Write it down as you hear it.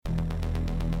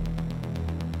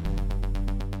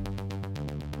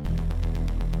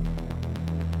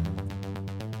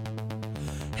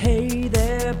Hey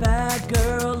there, bad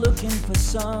girl, looking for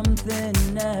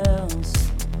something else.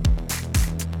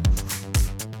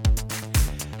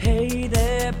 Hey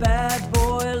there, bad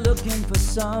boy, looking for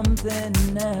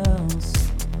something else.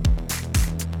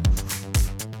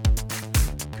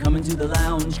 Come into the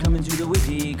lounge, come into the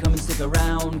wiki, come and stick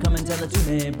around, come and tell it to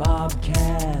me,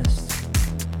 Bobcast.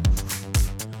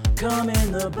 Come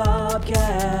in the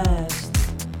Bobcast.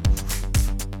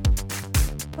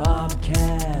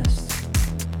 Bobcast.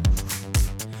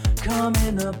 Come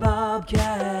in the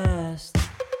Bobcast.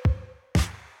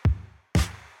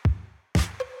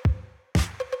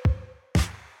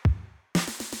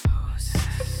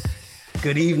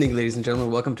 Good evening, ladies and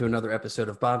gentlemen. Welcome to another episode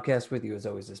of Bobcast. With you, as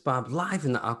always, is Bob, live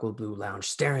in the Aqua Blue Lounge,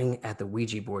 staring at the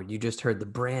Ouija board. You just heard the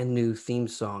brand new theme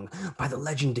song by the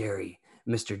legendary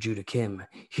Mr. Judah Kim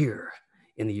here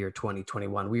in the year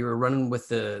 2021. We were running with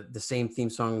the same theme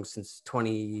song since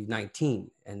 2019,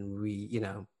 and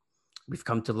we've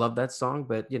come to love that song.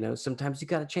 But sometimes you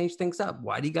got to change things up.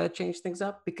 Why do you got to change things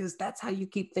up? Because that's how you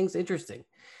keep things interesting.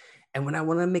 And when I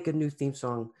want to make a new theme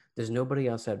song, there's nobody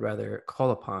else I'd rather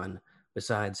call upon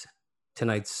besides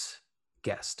tonight's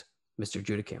guest, Mr.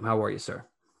 Judah Kim. How are you, sir?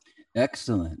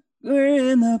 Excellent.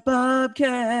 We're in the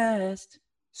Bobcast.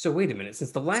 So wait a minute.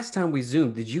 Since the last time we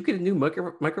Zoomed, did you get a new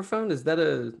microphone? Is that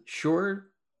a Shure?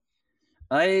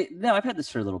 No, I've had this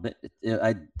for a little bit.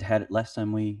 I had it last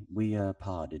time we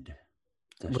podded.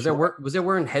 Was I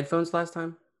wearing headphones last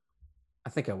time? I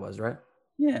think I was, right?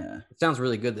 Yeah. It sounds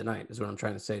really good tonight, is what I'm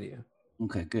trying to say to you.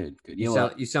 Okay, good.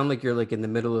 You sound like you're like in the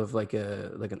middle of like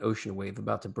an ocean wave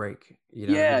about to break.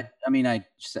 Yeah, I mean, I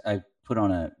put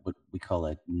on what we call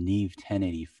a Neve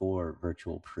 1084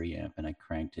 virtual preamp, and I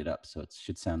cranked it up so it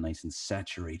should sound nice and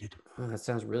saturated. Oh, that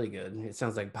sounds really good. It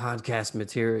sounds like podcast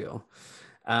material.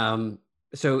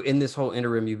 So in this whole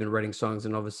interim, you've been writing songs,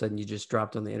 and all of a sudden you just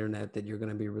dropped on the internet that you're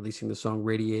going to be releasing the song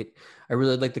Radiate. I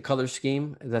really like the color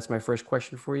scheme. That's my first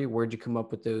question for you. Where'd you come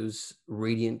up with those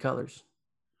radiant colors?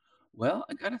 Well,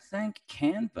 I got to thank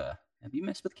Canva. Have you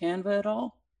messed with Canva at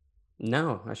all?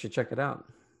 No, I should check it out.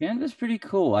 Canva's pretty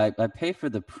cool. I pay for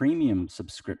the premium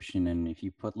subscription, and if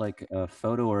you put like a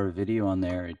photo or a video on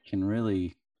there, it can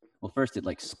really, well, first it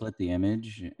like split the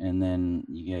image, and then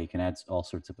you can add all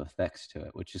sorts of effects to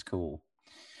it, which is cool.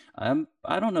 I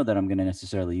don't know that I'm going to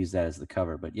necessarily use that as the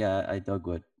cover, but yeah, I dug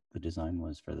what the design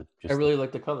was for the. I really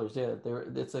like the colors. Yeah,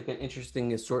 it's like an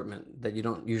interesting assortment that you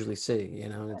don't usually see.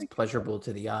 And it's pleasurable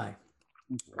to the eye.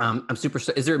 I'm super.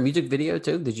 Is there a music video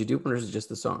too? Did you do one, or is it just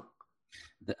the song?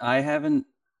 I haven't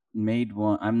made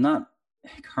one. I haven't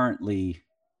currently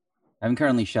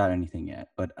shot anything yet,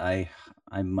 but I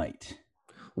might.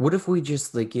 What if we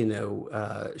just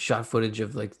shot footage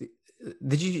of like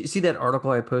did you see that article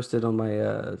I posted on my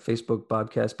Facebook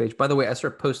Bobcast page? By the way, I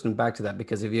started posting back to that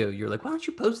because of you. You're like, why don't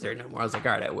you post there no more? I was like,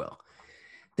 all right, I will.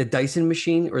 The Dyson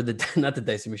machine, or not the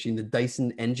Dyson machine, the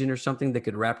Dyson engine or something that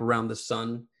could wrap around the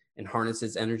sun and harness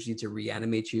its energy to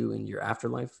reanimate you in your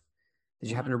afterlife. Did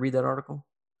you happen to read that article?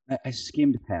 I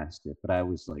skimmed past it, but I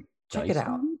was like, check it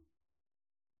out.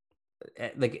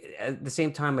 Like at the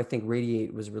same time, I think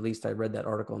Radiate was released. I read that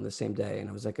article on the same day, and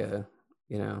it was like a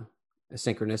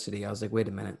synchronicity. I was like, wait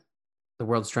a minute, the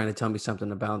world's trying to tell me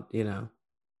something about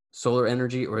solar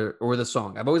energy or the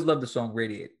song. I've always loved the song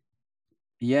Radiate.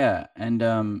 Yeah,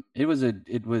 and it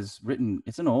was written.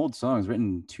 It's an old song. It was written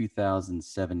in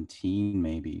 2017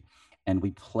 maybe, and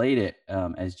we played it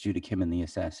as Judah Kim in the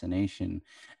Assassination.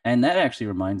 And that actually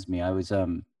reminds me, I was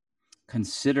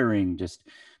considering, just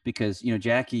because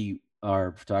Jackie,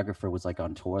 our photographer, was like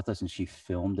on tour with us, and she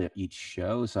filmed at each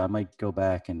show. So I might go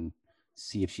back and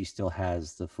see if she still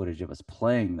has the footage of us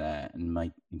playing that, and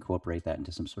might incorporate that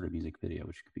into some sort of music video,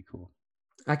 which could be cool.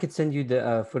 I could send you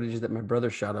the footage that my brother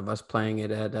shot of us playing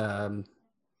it at. Oh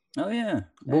yeah.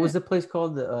 What was the place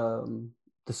called?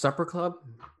 The Supper Club.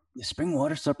 The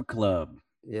Springwater Supper Club.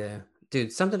 Yeah,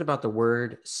 dude. Something about the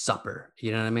word supper.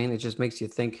 You know what I mean? It just makes you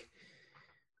think.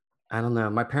 I don't know.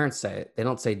 My parents say it. They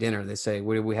don't say dinner. They say,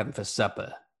 "What are we having for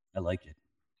supper?" I like it.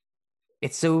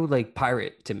 It's so like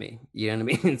pirate to me. You know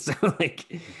what I mean? It's so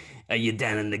like, are you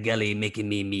down in the gully making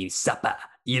me supper?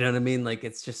 You know what I mean? Like,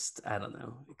 it's just, I don't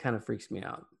know. It kind of freaks me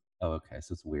out. Oh, okay.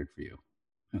 So it's weird for you.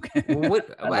 Okay.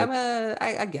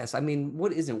 I guess. I mean,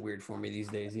 what isn't weird for me these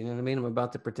days? You know what I mean? I'm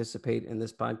about to participate in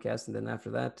this podcast. And then after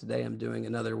that, today, I'm doing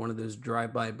another one of those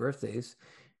drive-by birthdays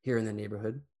here in the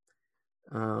neighborhood.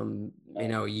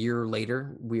 A year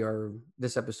later,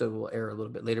 this episode will air a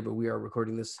little bit later, but we are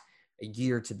recording this a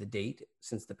year to the date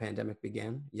since the pandemic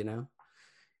began,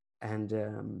 and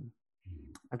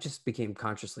I just became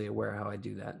consciously aware how I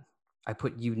do that. I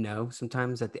put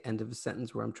sometimes at the end of a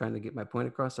sentence where I'm trying to get my point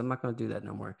across. I'm not going to do that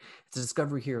no more. It's a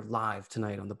discovery here live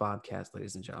tonight on the Bobcast,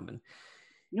 ladies and gentlemen.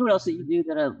 You know what else that you do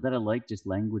that I like just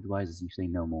language wise is you say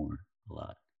no more a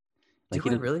lot. Like Do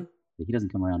I really? he doesn't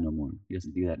come around no more. He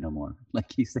doesn't do that no more.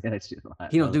 Like you say that shit a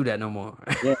lot. He don't do that no more.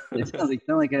 Yeah, it sound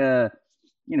like a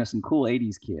some cool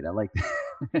 '80s kid. I like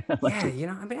I like Yeah, it.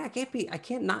 I mean, I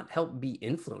can't not help be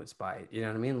influenced by it. You know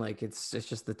what I mean? Like it's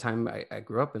just the time I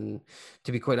grew up. And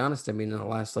to be quite honest, I mean, in the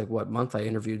last like what month, I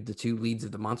interviewed the two leads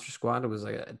of the Monster Squad. It was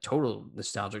like a total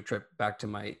nostalgic trip back to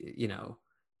my,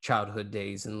 childhood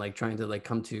days and like trying to like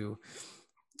come to,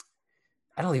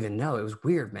 I don't even know. It was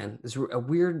weird, man. It's a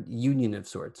weird union of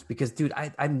sorts because, dude,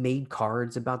 I made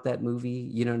cards about that movie.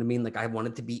 You know what I mean? Like I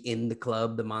wanted to be in the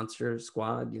club, the Monster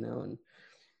Squad,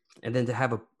 and then to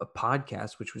have a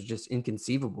podcast, which was just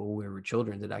inconceivable when we were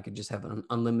children, that I could just have an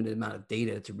unlimited amount of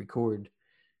data to record,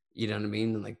 you know what I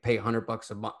mean? And like pay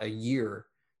 $100 a year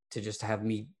to just have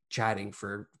me chatting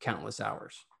for countless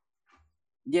hours.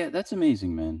 Yeah, that's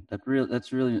amazing, man. That's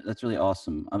really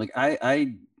awesome. I'm like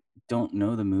I don't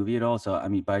know the movie at all, so I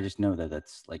mean, but I just know that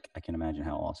that's like I can imagine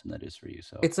how awesome that is for you.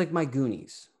 So It's like my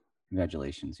Goonies.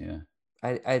 congratulations, yeah.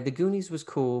 The Goonies was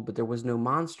cool, but there was no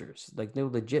monsters, like no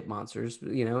legit monsters.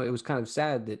 It was kind of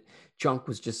sad that Chunk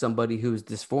was just somebody who was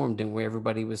disformed and where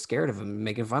everybody was scared of him and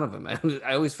making fun of him.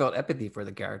 I always felt empathy for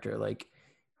the character. Like,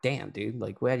 damn, dude,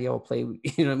 like, where do y'all play? You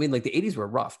know what I mean? Like, the 80s were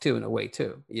rough too, in a way,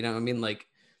 too. You know what I mean? Like,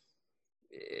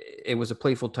 it was a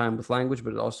playful time with language,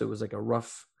 but it also was like a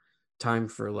rough time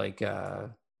for like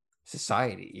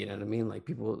society. You know what I mean? Like,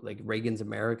 people like Reagan's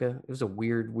America. It was a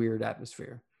weird, weird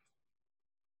atmosphere.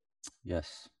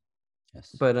 Yes.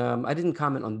 Yes. But I didn't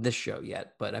comment on this show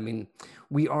yet. But I mean,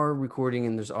 we are recording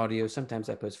and there's audio. Sometimes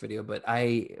I post video, but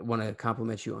I want to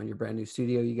compliment you on your brand new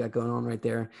studio you got going on right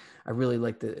there. I really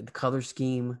like the color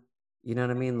scheme. You know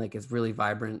what I mean? Like it's really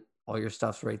vibrant. All your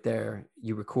stuff's right there.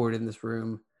 You record in this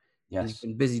room, and you've Yes.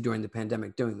 been busy during the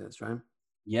pandemic doing this, right?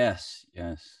 Yes.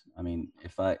 Yes. I mean,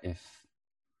 if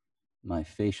my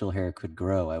facial hair could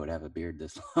grow, I would have a beard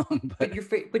this long, but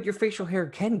But your facial hair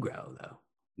can grow though.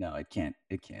 no, it can't.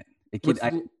 It can't. It could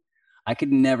What's I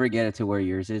could never get it to where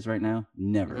yours is right now.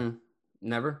 Never.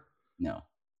 never? No.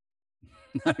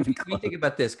 Not even What do you close. think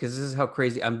about this? Because this is how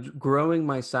crazy I'm growing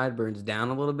my sideburns down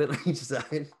a little bit on each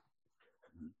side.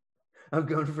 I'm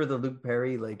going for the Luke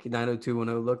Perry like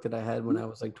 90210 look that I had when I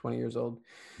was like 20 years old.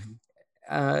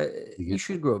 Mhm. You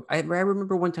should grow up. I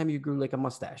remember one time you grew like a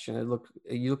mustache, and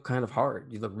you look kind of hard.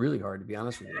 You look really hard, to be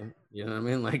honest with you. You know what I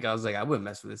mean? Like I was like, I wouldn't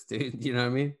mess with this dude. You know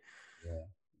what I mean? Yeah.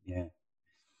 Yeah.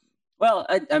 Well,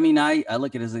 I mean, I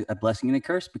look at it as a blessing and a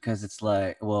curse because it's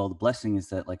like, well, the blessing is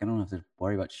that like I don't have to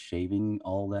worry about shaving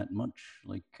all that much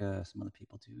like some other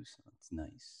people do, so it's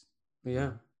nice.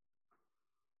 Yeah.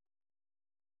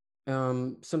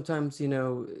 Sometimes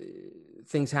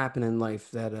things happen in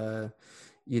life that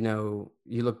you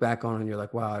look back on and you're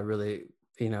like, wow, I really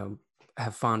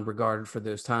have fond regard for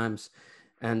those times.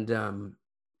 And to,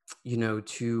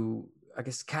 I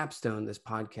guess, capstone this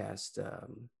podcast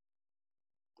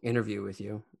interview with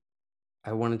you,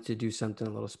 I wanted to do something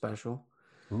a little special.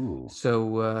 Ooh.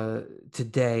 So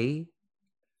today,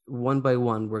 one by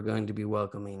one, we're going to be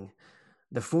welcoming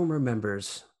the former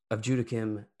members of Judah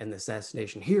Kim and the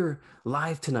Assassination here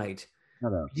live tonight,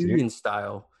 Shut up. Serious? union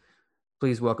style.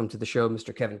 Please welcome to the show,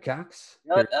 Mr. Kevin Cox.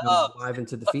 Here Shut he comes up. live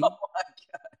into the Oh feed. my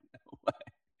God. No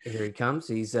way. Here he comes.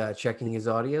 He's checking his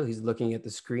audio. He's looking at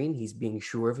the screen. He's being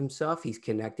sure of himself. He's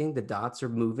connecting. The dots are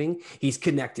moving. He's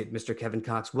connected. Mr. Kevin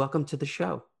Cox, welcome to the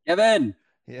show. Kevin,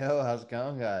 Yo, how's it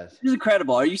going, guys? this is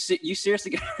incredible. Are you you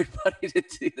seriously got everybody to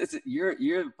do this? You're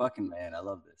a fucking man. I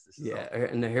love this. This is Yeah,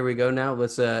 awesome. and here we go now.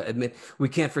 Let's admit we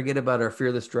can't forget about our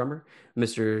fearless drummer,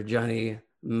 Mr. Johnny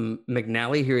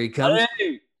McNally. Here he comes.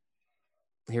 Hey!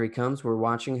 Here he comes. We're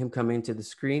watching him come into the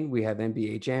screen. We have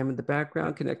NBA Jam in the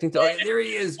background connecting to. Oh, there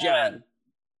he is, John.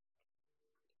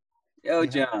 Yo, Hey,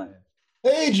 how John.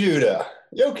 you Hey, Judah.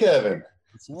 Yo, Kevin.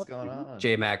 What's going on?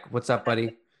 J Mac, what's up,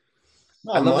 buddy?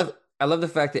 Not much. I love the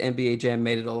fact that NBA Jam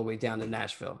made it all the way down to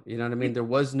Nashville. You know what I mean? There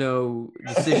was no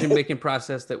decision making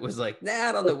process that was like, nah,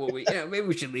 I don't know what maybe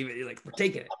we should leave it. You're like, we're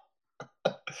taking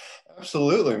it.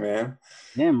 Absolutely, man.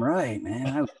 Damn right,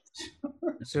 man.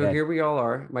 So here we all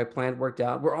are. My plan worked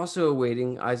out. We're also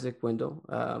awaiting Isaac Wendell.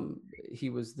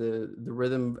 He was the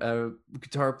rhythm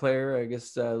guitar player, I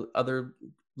guess, other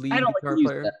lead I don't guitar like to use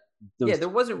player. those Yeah, there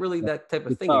wasn't really that type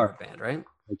of thing in our band, right?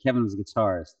 Like Kevin was a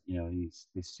guitarist.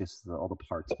 It's just all the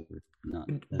parts were not.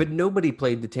 But nobody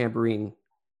played the tambourine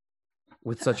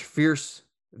with such fierce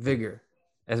vigor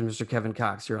as Mr. Kevin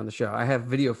Cox here on the show. I have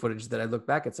video footage that I look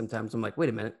back at sometimes. I'm like, wait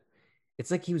a minute. It's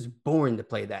like he was born to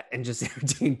play that and just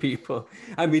entertain people.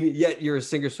 I mean, yet you're a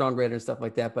singer-songwriter and stuff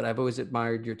like that, but I've always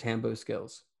admired your tambo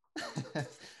skills.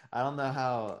 I don't know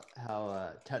how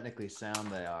technically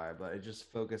sound they are, but it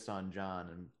just focused on John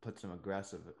and put some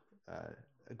aggressive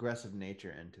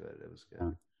nature into it. It was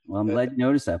good. Well, I'm glad you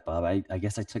noticed that, Bob. I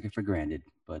guess I took it for granted,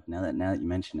 but now that you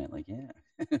mention it, like, yeah.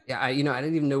 Yeah, I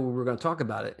didn't even know we were going to talk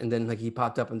about it, and then like he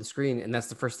popped up on the screen, and that's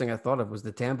the first thing I thought of was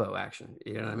the tambo action.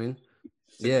 You know what I mean?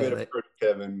 It's a good approach,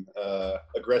 Kevin.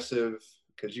 Aggressive,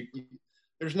 because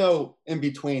there's no in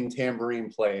between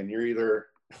tambourine playing. You're either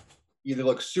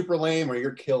look super lame or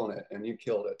you're killing it, and you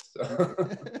killed it. So.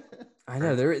 I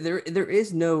know there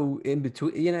is no in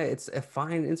between. You know, it's a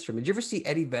fine instrument. Did you ever see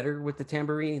Eddie Vedder with the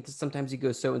tambourine? Sometimes he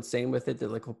goes so insane with it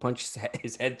that like he'll punch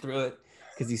his head through it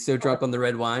because he's so drunk on the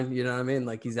red wine. You know what I mean?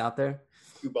 Like he's out there.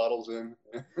 2 bottles in.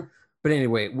 But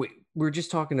anyway, we're just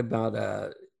talking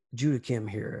about Judah Kim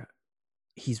here.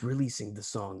 He's releasing the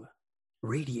song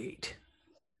 "Radiate,"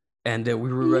 and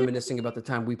we were reminiscing about the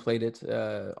time we played it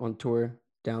on tour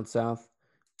down south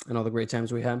and all the great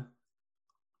times we had.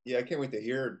 Yeah, I can't wait to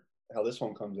hear how this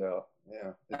one comes out.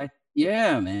 Yeah.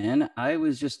 Yeah, man. I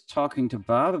was just talking to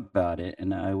Bob about it,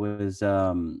 and I was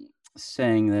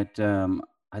saying that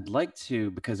I'd like to,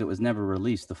 because it was never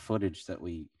released, the footage that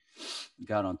we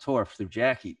got on tour through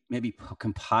Jackie, maybe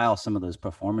compile some of those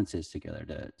performances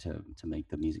together to make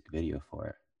the music video for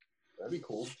it. That'd be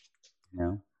cool. You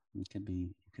know, it could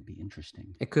be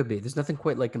interesting. It could be. There's nothing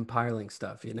quite like compiling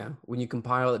stuff, you know. When you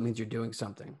compile, it means you're doing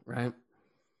something, right?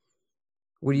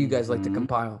 What do you guys like to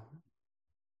compile?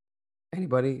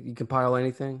 Anybody? You compile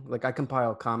anything? Like I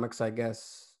compile comics, I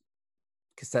guess.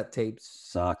 Cassette tapes.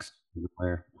 Socks.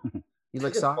 Where? You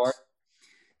like socks?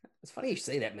 It's funny you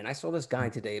say that, man. I saw this guy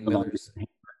today at Miller's.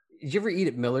 Did you ever eat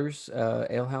at Miller's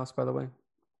Ale House, by the way?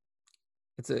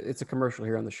 It's a commercial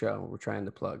here on the show we're trying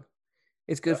to plug.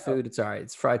 It's good food. It's all right.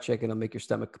 It's fried chicken. It'll make your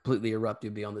stomach completely erupt.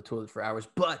 You'll be on the toilet for hours,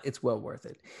 but it's well worth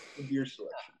it. Beer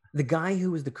selection. The guy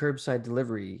who was the curbside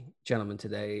delivery gentleman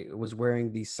today was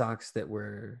wearing these socks that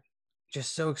were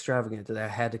just so extravagant that I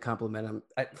had to compliment him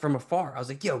from afar. I was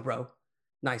like, yo, bro,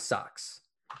 nice socks.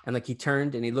 And like he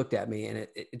turned and he looked at me, and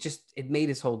it made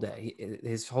his whole day.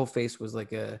 His whole face was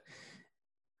like a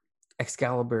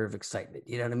Excalibur of excitement.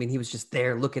 You know what I mean? He was just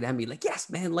there looking at me like, yes,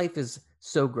 man, life is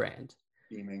so grand.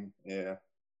 Beaming, yeah.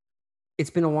 It's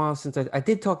been a while since I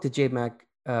did talk to J Mac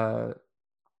and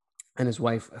his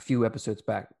wife a few episodes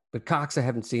back, but Cox I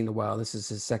haven't seen in a while. This is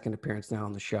his second appearance now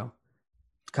on the show.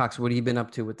 Cox, what have you been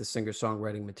up to with the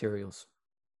singer-songwriting materials?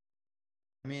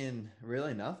 I mean,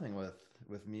 really nothing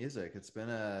with music. It's been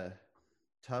a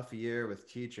tough year with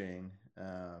teaching,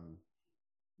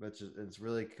 which it's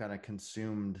really kind of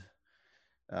consumed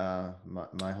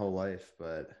my whole life.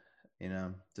 But you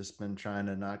know, just been trying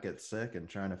to not get sick and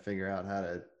trying to figure out how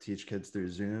to teach kids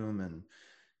through Zoom.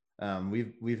 And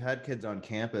we've had kids on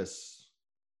campus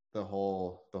the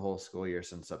whole school year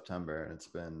since September, and it's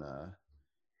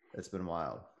been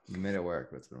wild. We made it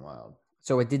work, but it's been wild.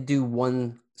 So I did do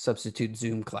one substitute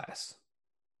Zoom class,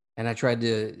 and I tried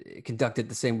to conduct it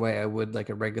the same way I would like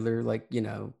a regular, like, you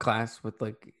know, class with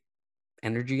like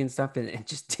energy and stuff. And it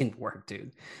just didn't work,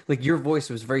 dude. Like your voice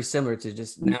was very similar to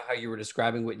just now how you were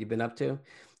describing what you've been up to.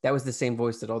 That was the same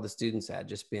voice that all the students had,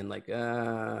 just being like,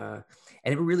 and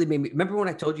it really made me, remember when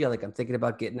I told you, like, I'm thinking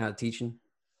about getting out of teaching?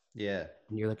 Yeah.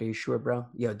 And you're like, are you sure, bro?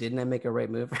 Yo, didn't I make a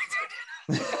right move?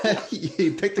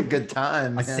 You picked a good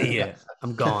time, man. I see it.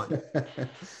 I'm gone.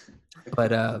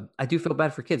 But I do feel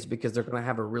bad for kids because they're going to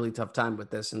have a really tough time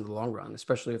with this in the long run,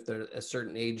 especially if they're a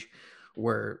certain age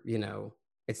where, you know,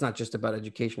 it's not just about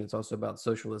education. It's also about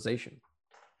socialization.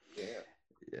 Yeah.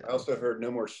 I also heard no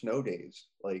more snow days.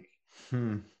 Like,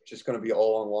 just going to be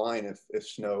all online if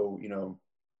snow, you know,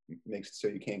 makes it so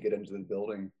you can't get into the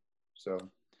building. So.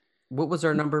 What was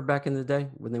our number back in the day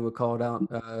when they would call it out?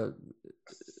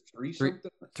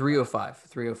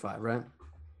 305, right?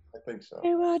 I think so.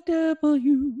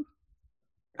 AYW.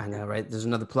 I know, right? There's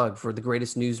another plug for the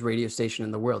greatest news radio station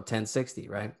in the world, 1060,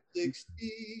 right?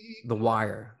 60. The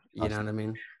Wire. You know what I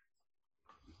mean?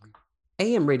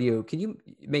 AM radio, can you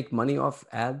make money off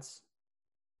ads?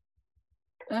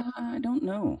 I don't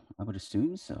know. I would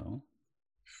assume so.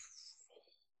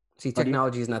 See,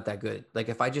 technology is not that good. Like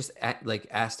if I just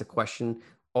asked a question,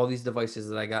 all these devices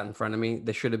that I got in front of me,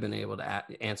 they should have been able to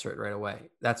answer it right away.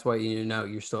 That's why you know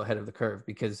you're still ahead of the curve,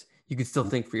 because you can still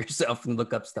think for yourself and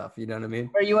look up stuff. You know what I mean?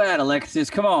 Where you at, Alexis?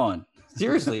 Come on.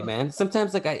 Seriously, man.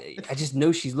 Sometimes like I just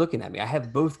know she's looking at me. I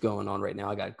have both going on right now.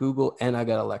 I got Google and I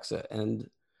got Alexa, and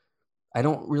I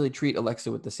don't really treat Alexa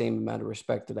with the same amount of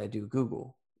respect that I do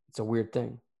Google. It's a weird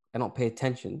thing. I don't pay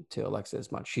attention to Alexa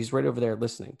as much. She's right over there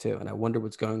listening too, and I wonder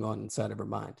what's going on inside of her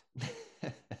mind.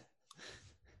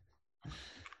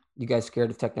 You guys scared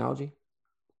of technology?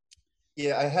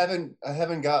 Yeah, I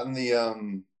haven't gotten the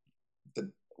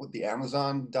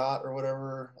Amazon Dot or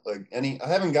whatever. Like I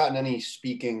haven't gotten any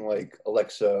speaking like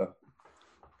Alexa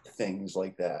things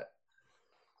like that.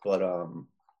 But I'm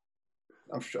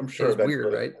sure It's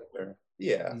weird, eventually. right?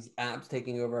 Yeah. These apps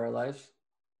taking over our lives.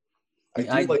 I The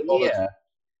do like all the. idea,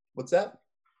 What's that?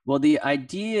 well, the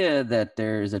idea that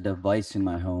there's a device in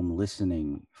my home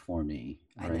listening for me,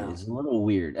 I right, know. is a little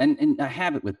weird. And I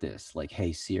have it with this, like,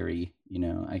 "Hey Siri,"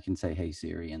 I can say, "Hey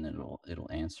Siri," and then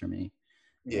it'll answer me.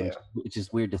 Yeah. It's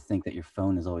just weird to think that your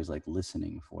phone is always like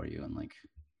listening for you, and like,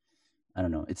 I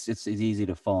don't know. It's easy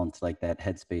to fall into like that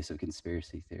headspace of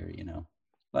conspiracy theory.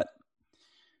 But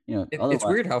It's otherwise,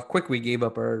 weird how quick we gave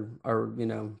up our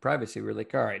privacy. We're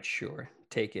like, all right, sure,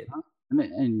 take it. I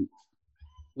mean, and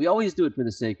we always do it for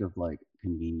the sake of like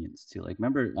convenience too. Like,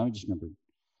 I just remember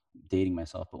dating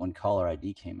myself, but when caller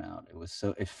ID came out,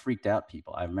 it freaked out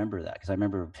people. I remember that because I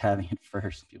remember having it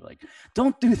first. People were like,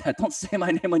 "Don't do that! Don't say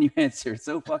my name when you answer. It's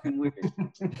so fucking weird."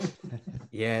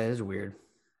 Yeah, it is weird.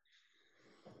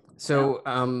 So,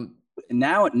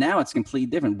 now it's completely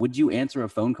different. Would you answer a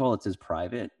phone call that says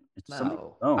private? It's somebody's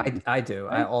No. phone. I do.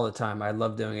 Right? All the time. I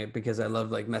love doing it because I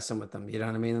love like messing with them. You know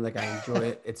what I mean? Like I enjoy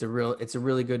it. It's a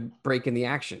really good break in the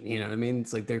action. You know what I mean?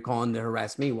 It's like they're calling to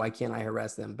harass me. Why can't I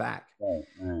harass them back? Right.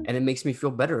 And it makes me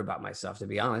feel better about myself, to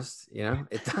be honest.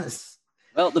 It does.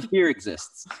 Well, the fear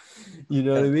exists. You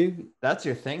know what I mean? That's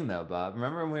your thing, though, Bob.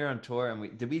 Remember when we were on tour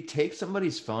and did we take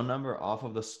somebody's phone number off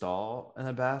of the stall in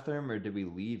the bathroom, or did we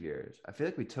leave yours? I feel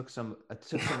like I took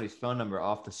somebody's phone number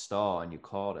off the stall and you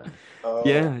called him. Oh.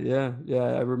 Yeah.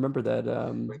 I remember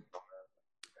that.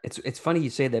 It's funny you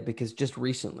say that because just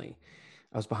recently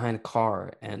I was behind a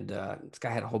car and this guy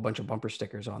had a whole bunch of bumper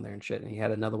stickers on there and shit. And he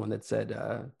had another one that said,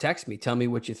 text me, tell me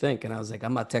what you think. And I was like,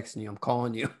 I'm not texting you, I'm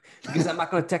calling you because I'm not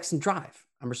going to text and drive.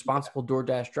 I'm a responsible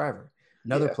DoorDash driver.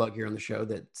 Another plug here on the show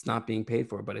that's not being paid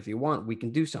for, but if you want, we can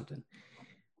do something.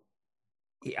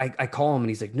 I call him and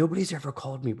he's like, nobody's ever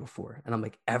called me before. And I'm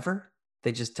like, ever?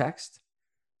 They just text?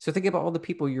 So think about all the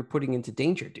people you're putting into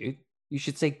danger, dude. You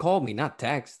should say, call me, not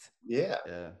text. Yeah.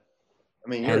 Yeah. I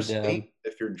mean, you're a saint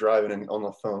if you're driving on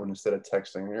the phone instead of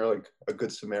texting. You're like a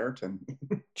good Samaritan.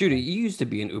 Judy, you used to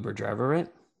be an Uber driver, right?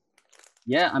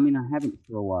 Yeah, I mean, I haven't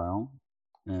for a while.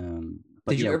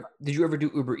 But did you ever do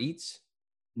Uber Eats?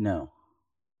 No.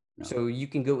 So you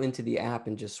can go into the app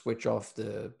and just switch off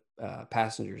the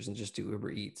passengers and just do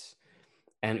Uber Eats.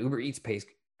 And Uber Eats pays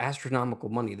astronomical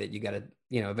money that you got to,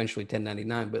 eventually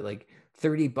 1099, but like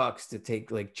 $30 to take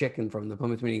like chicken from the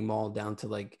Plymouth Meeting Mall down to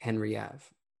like Henry Ave.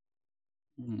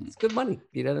 It's good money.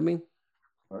 You know what I mean?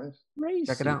 Nice.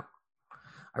 Check it out.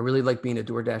 I really like being a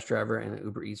DoorDash driver and an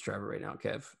Uber Eats driver right now,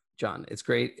 Kev. John, it's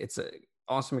great. It's an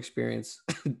awesome experience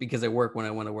because I work when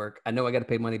I want to work. I know I got to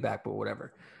pay money back, but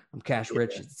whatever. I'm cash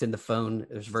rich. It's in the phone.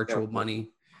 There's virtual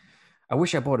money. I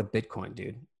wish I bought a Bitcoin,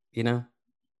 dude.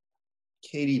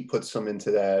 Katie put some into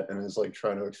that and is like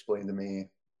trying to explain to me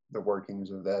the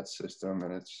workings of that system.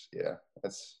 And that's yeah.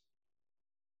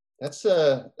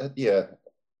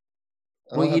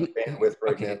 I don't have bandwidth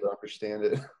right now to understand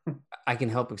it. I can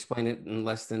help explain it in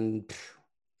less than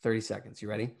 30 seconds. You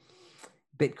ready?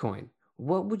 Bitcoin.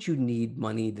 What would you need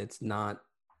money that's not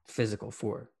physical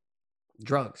for?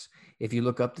 Drugs. If you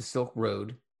look up the Silk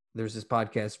Road, there's this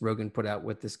podcast Rogan put out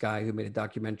with this guy who made a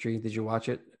documentary. Did you watch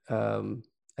it?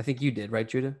 I think you did, right,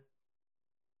 Judah?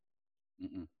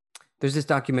 Mm-mm. There's this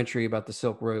documentary about the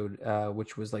Silk Road,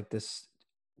 which was like this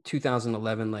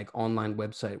 2011 like online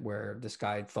website where this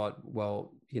guy thought,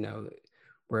 well,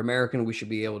 we're American, we should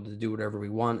be able to do whatever we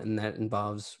want, and that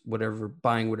involves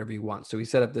buying whatever you want. So he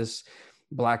set up this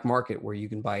black market where you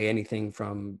can buy anything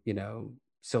from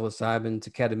psilocybin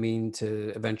to ketamine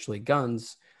to eventually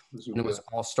guns, and it was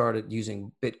all started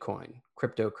using Bitcoin,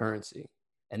 cryptocurrency.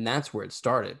 And that's where it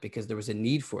started because there was a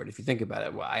need for it. If you think about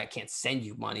it, well, I can't send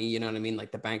you money, you know what I mean?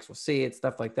 Like the banks will see it,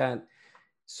 stuff like that.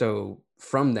 So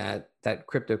from that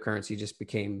cryptocurrency just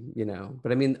became,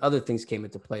 but I mean, other things came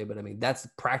into play, but I mean, that's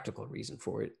the practical reason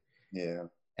for it. Yeah.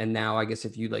 And now I guess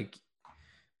if you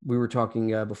we were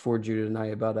talking before, Judah and I,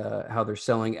 about how they're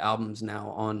selling albums now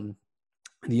on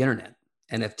the internet,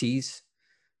 NFTs,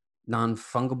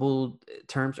 non-fungible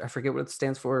terms. I forget what it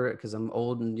stands for because I'm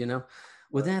old and,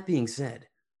 with that being said,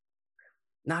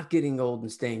 not getting old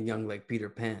and staying young like Peter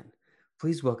Pan,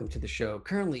 please welcome to the show,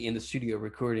 currently in the studio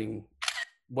recording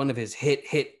one of his hit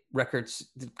records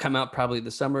that come out probably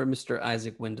this summer, Mr.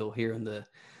 Isaac Wendell here in the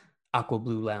Aqua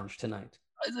Blue Lounge tonight.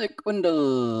 Isaac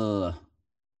Wendell.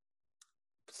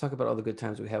 talk about all the good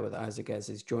times we had with Isaac as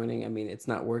he's joining. I mean, it's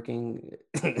not working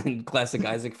in classic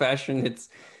Isaac fashion. It's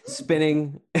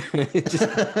spinning. it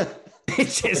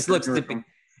just looks to be.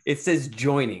 It says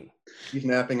joining. He's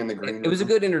napping in the green. It was a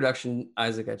good introduction,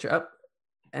 Isaac. Got you up,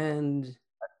 and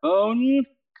Phone.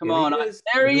 Come here on. he is.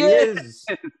 There he Here is.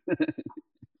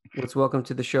 Let's welcome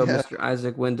to the show, Yeah. Mr.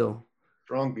 Isaac Wendell.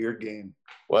 Strong beard game.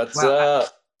 What's Wow.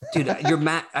 up? Dude,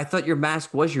 I thought your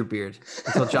mask was your beard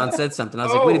until John said something. I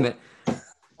was like, wait a minute.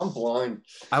 I'm blind.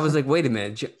 I was like, wait a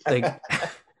minute. Like,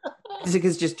 Isaac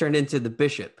has just turned into the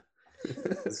bishop.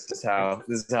 This is how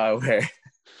it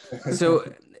works.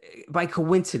 So, by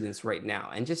coincidence, right now,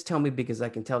 and just tell me because I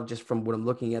can tell just from what I'm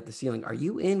looking at the ceiling. Are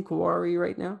you in Quarry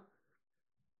right now?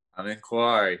 I'm in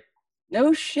Quarry.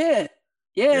 No shit.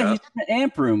 Yeah, Yeah. he's in the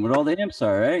amp room with all the amps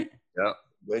are, right? Yep. Here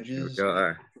we Wedges.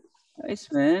 go. Nice,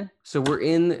 man. So we're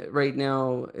in right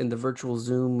now in the virtual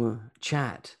Zoom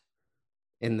chat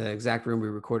in the exact room we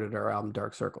recorded our album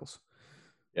Dark Circles.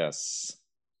 Yes.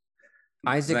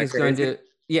 Isaac is going to,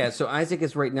 so Isaac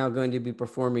is right now going to be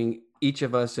performing each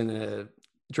of us in a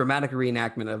dramatic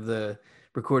reenactment of the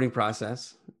recording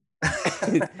process.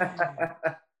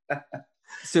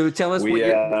 So tell us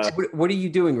what are you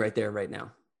doing right there right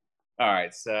now? All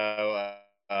right. So,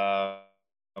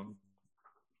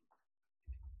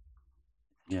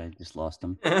 Yeah, I just lost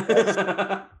him. That's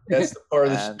the part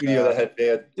of the And, studio that had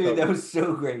bad. Dude, that was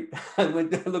so great. I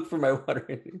went to look for my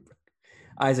water.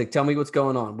 Isaac, tell me what's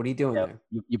going on. What are you doing there?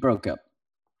 You broke up.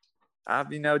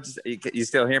 just you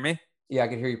still hear me? Yeah, I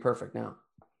can hear you perfect now.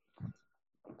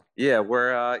 Yeah,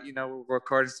 we're we're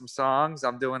recording some songs.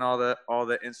 I'm doing all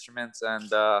the instruments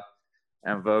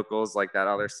and vocals like that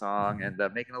other song, and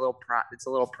making it's a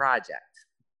little project.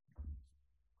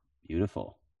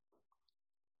 Beautiful.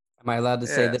 Am I allowed to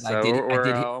say that so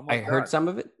I heard done. some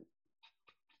of it?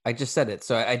 I just said it.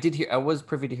 So I did hear, I was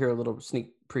privy to hear a little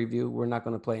sneak preview. We're not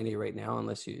going to play any right now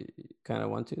unless you kind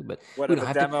of want to, but What we a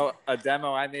don't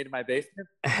demo I made in my basement?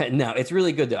 No, it's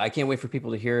really good though. I can't wait for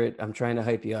people to hear it. I'm trying to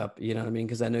hype you up. You know what I mean?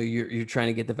 Because I know you're trying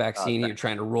to get the vaccine. You're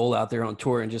trying to roll out there on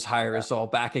tour and just hire us all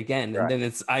back again. And then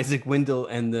it's Isaac Wendell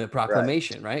and the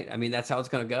proclamation, right? I mean, that's how it's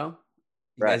going to go.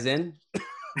 You guys in?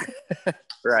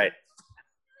 Right.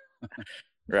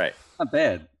 Right. Not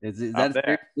bad. Is that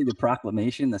seriously the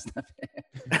proclamation? That's not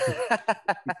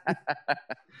bad.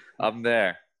 I'm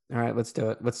there. All right, let's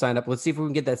do it. Let's sign up. Let's see if we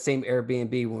can get that same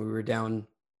Airbnb when we were down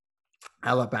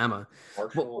Alabama.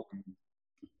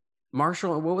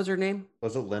 Marshall, what was her name?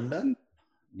 Was it Linda?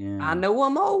 Yeah. I know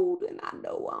I'm old and I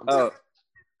know I'm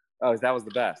That was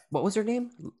the best. What was her name?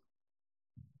 Linda.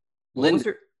 What was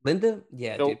her? Linda?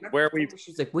 Yeah, So dude.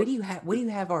 She's like, where do you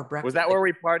have our breakfast? Was that where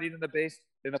we partied in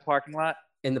the parking lot?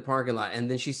 In the parking lot. And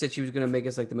then she said she was going to make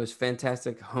us like the most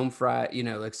fantastic home fry,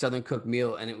 like Southern cooked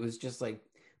meal. And it was just like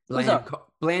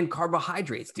bland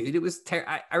carbohydrates, dude. It was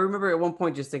I remember at one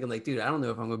point just thinking like, dude, I don't know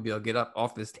if I'm going to be able to get up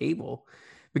off this table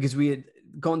because we had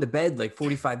gone to bed like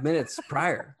 45 minutes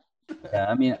prior. Yeah,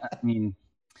 I mean,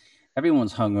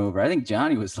 everyone's hungover. I think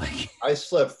Johnny was like, I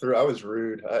slept through. I was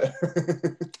rude.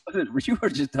 you were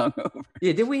just hungover.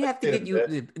 Yeah, didn't we have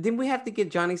to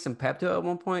get Johnny some Pepto at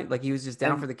one point? Like he was just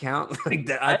down for the count. Like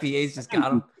the IPAs just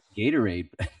got him. Gatorade.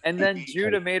 And then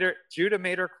Judah made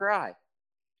her cry.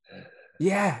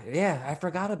 Yeah, I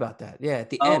forgot about that. Yeah, at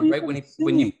the end, right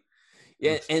when you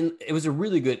and it was a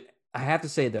really good. I have to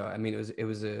say though, I mean, it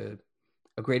was a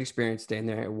great experience staying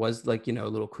there. It was like, a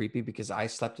little creepy because I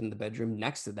slept in the bedroom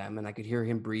next to them and I could hear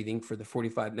him breathing for the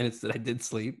 45 minutes that I did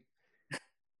sleep.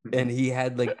 And he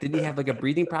had didn't he have like a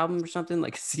breathing problem or something,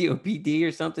 like COPD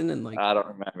or something? And like, I don't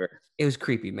remember. It was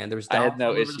creepy, man. There was I had no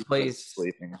all over issue the place.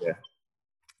 sleeping. Yeah.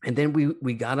 And then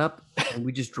we got up and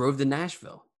we just drove to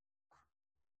Nashville.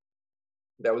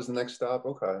 That was the next stop.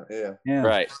 Okay. Yeah.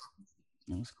 Right.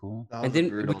 That was cool. And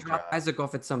then we dropped Isaac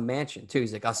off at some mansion too.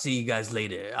 He's like, I'll see you guys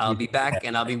later. I'll be back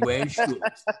and I'll be wearing shoes.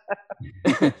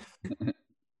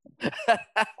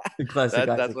 Classic.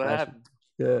 That's what happened.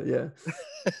 Yeah.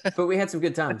 But we had some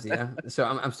good times. Yeah. So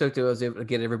I'm stoked that I was able to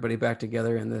get everybody back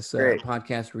together in this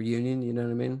podcast reunion. You know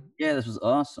what I mean? Yeah, this was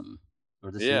awesome.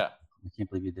 Yeah. I can't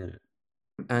believe you did it.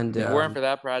 And if it weren't for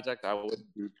that project, I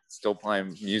wouldn't be still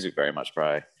playing music very much,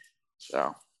 probably.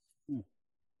 So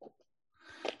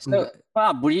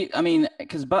Bob,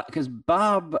 because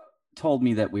Bob told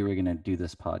me that we were going to do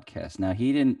this podcast. Now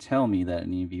he didn't tell me that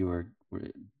any of you were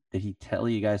did he tell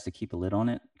you guys to keep a lid on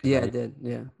it? Yeah, I did.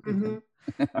 Yeah. Mm-hmm.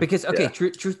 Because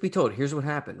truth be told, here's what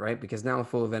happened, right? Because now I'm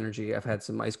full of energy. I've had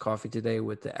some iced coffee today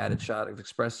with the added shot of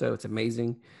espresso. It's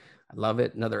amazing. I love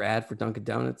it. Another ad for Dunkin'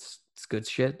 Donuts. It's good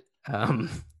shit.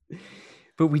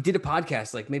 But But we did a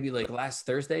podcast like maybe like last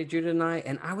Thursday, Judah and I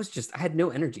had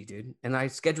no energy, dude. And I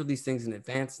scheduled these things in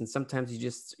advance, and sometimes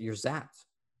you're zapped.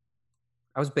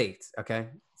 I was baked, okay?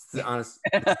 It's the honest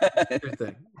truth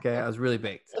thing. Okay. I was really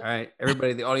baked. All right.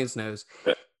 Everybody, the audience knows.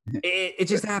 It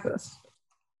just happens.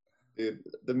 Dude,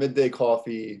 the midday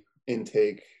coffee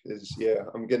intake is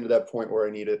I'm getting to that point where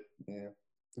I need it. Yeah.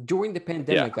 During the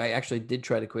pandemic, I actually did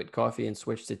try to quit coffee and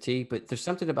switch to tea, but there's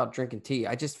something about drinking tea.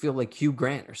 I just feel like Hugh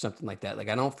Grant or something like that. Like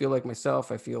I don't feel like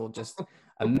myself. I feel just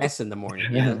a mess in the morning.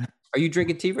 You know? Are you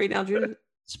drinking tea right now, Judah?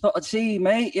 Spot tea,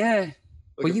 mate. Yeah.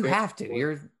 Well, you have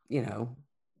to.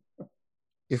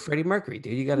 You're Freddie Mercury,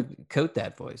 dude. You got to coat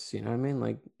that voice. You know what I mean?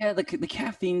 Like, yeah, the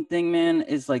caffeine thing, man,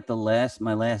 is like my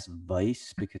last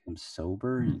vice because I'm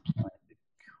sober and I have to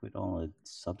quit all the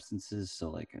substances. So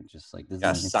like, I'm just like, this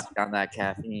Gotta is suck down that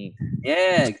caffeine.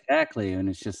 yeah, exactly. And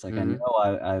it's just like, Mhm. I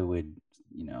know I would,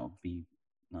 be,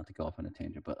 not to go off on a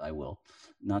tangent, but I will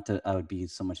I would be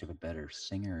so much of a better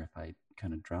singer if I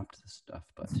kind of dropped this stuff.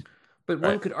 But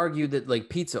one could argue that like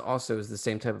pizza also is the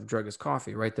same type of drug as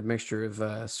coffee, right? The mixture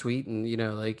of sweet and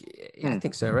I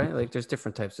think so, right? Like there's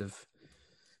different types of,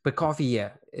 but coffee, yeah,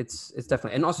 it's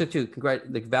definitely, and also too,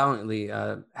 like valiantly.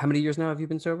 How many years now have you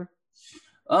been sober?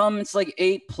 It's like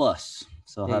 8+.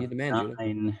 So I'll Yeah, have you're the man,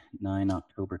 Judah. 9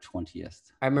 October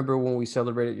 20th. I remember when we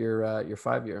celebrated your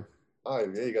 5-year. Oh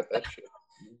yeah, you got that shit.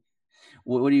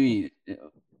 What do you mean?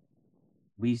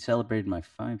 We celebrated my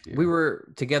 5-year. We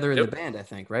were together in the band, I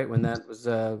think, right? When that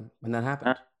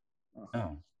happened.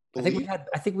 Oh. I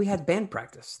think we had band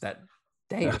practice that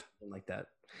day or something like that.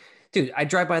 Dude, I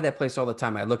drive by that place all the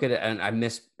time. I look at it and I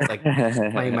miss like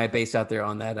playing my bass out there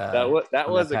on that. That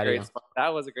was a patio. great spot.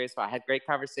 That was a great spot. I had great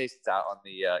conversations out on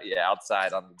the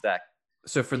outside on the deck.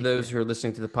 So for those who are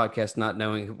listening to the podcast, not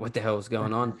knowing what the hell is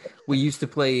going on, we used to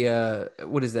play.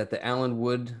 What is that? The Allen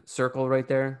Wood Circle right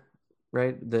there,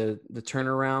 right? The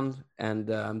turnaround, and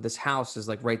this house is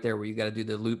like right there where you got to do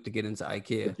the loop to get into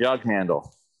IKEA. The jug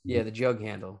handle. Yeah, the Jug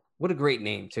Handle. What a great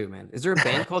name too, man. Is there a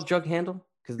band called Jug Handle?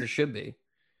 Because there should be.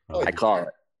 Oh, I call it.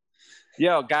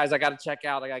 Yo, guys, I got to check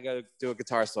out. I got to go do a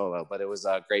guitar solo, but it was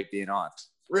great being on.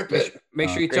 Rip it. Make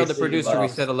sure you tell the producer we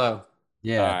said hello.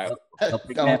 Yeah.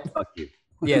 Fuck you.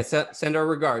 Yeah, send our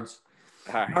regards.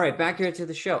 All right. All right, back here to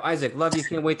the show. Isaac, love you.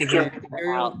 Can't wait to hear your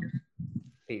material.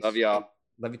 Peace. Love y'all.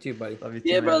 Love you too, buddy. Love you too,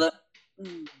 Yeah, man. brother.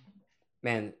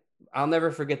 Man, I'll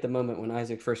never forget the moment when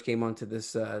Isaac first came onto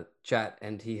this chat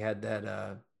and he had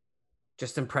that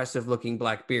just impressive looking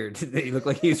black beard. He looked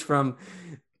like he's from,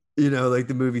 like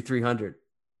the movie 300.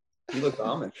 He looked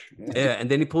Amish. Yeah,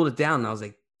 and then he pulled it down and I was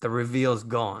like, the reveal's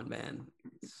gone, man.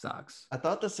 It sucks. I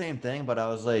thought the same thing, but I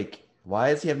was like,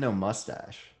 why does he have no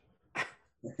mustache?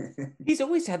 He's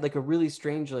always had like a really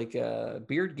strange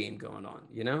beard game going on,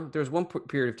 There was one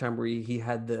period of time where he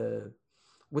had the,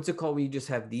 what's it called when you just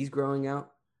have these growing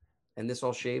out and this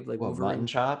all shaved like What, mutton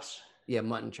chops? Yeah,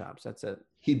 mutton chops. That's it.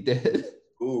 He did.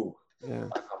 Ooh. Yeah.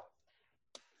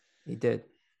 He did.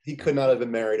 He could not have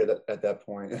been married at that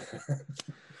point.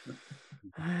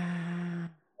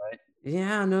 Right.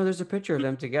 Yeah, no, there's a picture of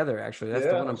them together, actually. That's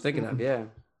the one I'm thinking of. Yeah.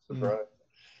 Surprise.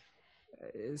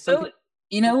 So,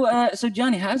 so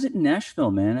Johnny, how's it in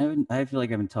Nashville, man? I feel like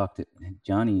I haven't talked to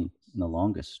Johnny in the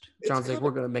longest. John's like,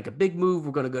 we're going to make a big move.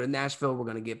 We're going to go to Nashville. We're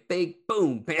going to get big.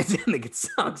 Boom. Pandemic. It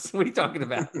sucks. What are you talking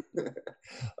about?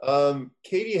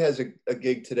 Katie has a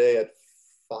gig today at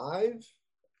 5.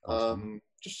 Awesome.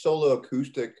 Just solo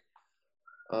acoustic.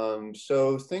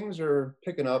 So things are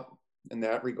picking up in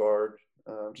that regard.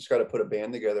 Just got to put a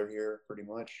band together here pretty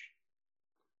much.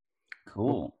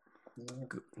 Cool.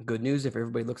 Good news. If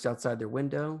everybody looks outside their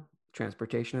window,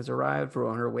 transportation has arrived. We're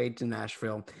on our way to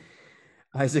Nashville.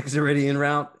 Isaac's already en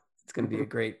route. It's going to be a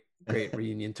great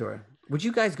reunion tour. Would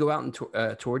you guys go out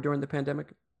and tour during the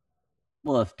pandemic?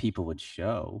 Well, if people would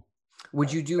show.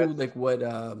 Would you do like what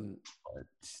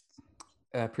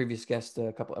previous guest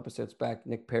a couple episodes back,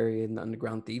 Nick Perry and the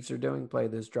Underground Thieves are doing? Play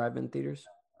those drive-in theaters?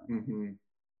 Mm-hmm.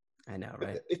 I know,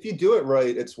 right? If you do it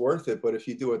right, it's worth it. But if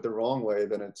you do it the wrong way,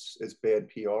 then it's bad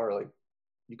PR. Like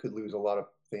you could lose a lot of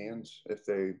fans if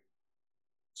they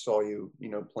saw you,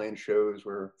 playing shows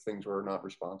where things were not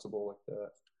responsible like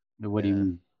that. What do you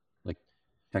mean, like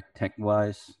tech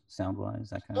wise, sound wise,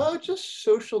 that kind of? Just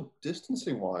social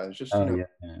distancing wise. Just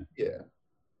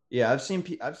Yeah. I've seen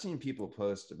people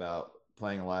post about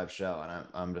playing a live show, and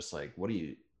I'm just like, what do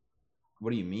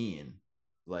you mean?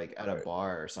 Like at a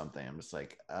bar or something? I'm just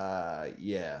like,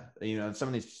 yeah. Some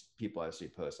of these people I see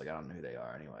post, like I don't know who they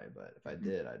are anyway, but if I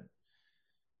did,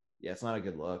 it's not a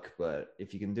good look. But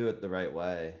if you can do it the right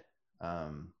way,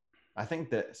 I think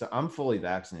that. So I'm fully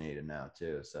vaccinated now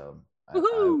too, so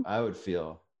I would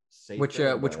feel safer. Which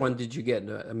but one did you get?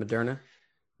 A Moderna?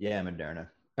 yeah, Moderna.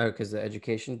 Oh, because the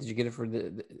education. Did you get it for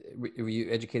were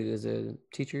you educated as a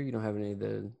teacher? You don't have any of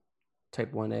the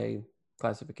type 1A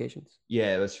classifications?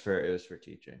 Yeah, it was for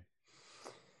teaching.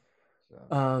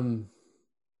 So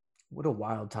What a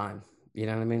wild time. You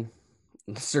know what I mean?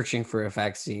 Searching for a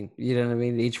vaccine. You know what I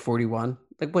mean? Age 41.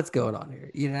 Like, what's going on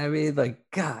here? You know what I mean? Like,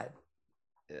 God.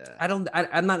 yeah.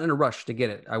 I'm not in a rush to get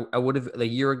it. I would have a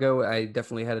year ago. I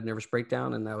definitely had a nervous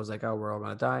breakdown, and I was like, "Oh, we're all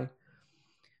gonna die."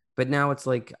 But now it's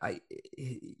like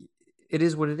it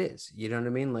is what it is. You know what I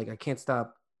mean? Like I can't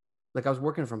stop. Like I was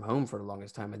working from home for the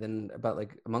longest time, and then about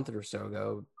like a month or so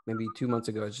ago, maybe 2 months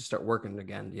ago, I just start working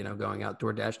again. You know, going out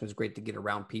DoorDash, and it's great to get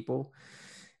around people.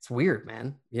 It's weird,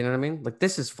 man. You know what I mean? Like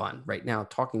this is fun right now,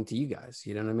 talking to you guys.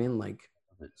 You know what I mean? Like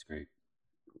It's great.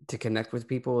 to connect with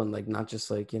people and like not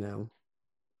just like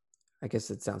I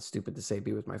guess it sounds stupid to say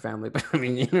be with my family, but I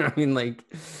mean, you know what I mean? Like,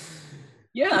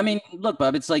 Yeah, I mean, look,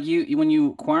 Bob, it's like when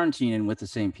you quarantine and with the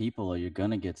same people, you're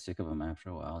gonna get sick of them after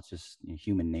a while. It's just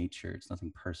human nature. It's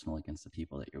nothing personal against the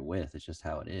people that you're with. It's just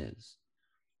how it is.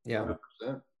 yeah.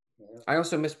 100%. I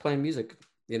also miss playing music.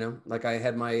 You know, like I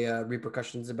had my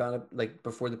repercussions about it, like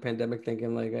before the pandemic,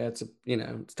 thinking like it's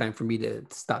time for me to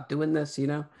stop doing this. You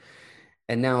know,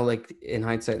 and now like in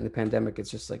hindsight, in the pandemic, it's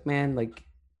just like, man, like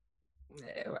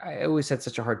I always had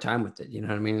such a hard time with it. You know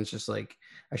what I mean? It's just like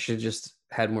I should have just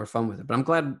had more fun with it. But I'm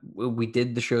glad we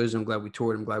did the shows. I'm glad we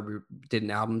toured. I'm glad we did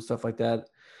an album, stuff like that.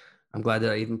 I'm glad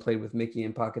that I even played with Mickey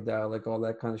and Pocket Dial, like all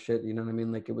that kind of shit. You know what I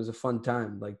mean? Like it was a fun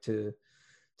time, like to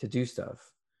do stuff.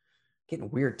 Getting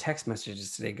weird text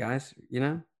messages today, guys. You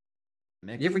know?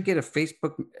 Mickey? You ever get a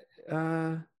Facebook?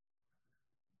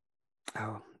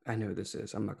 Oh, I know who this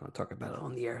is. I'm not going to talk about it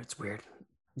on the air. It's weird.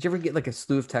 Did you ever get like a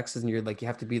slew of texts and you're like, you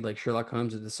have to be like Sherlock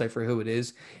Holmes to decipher who it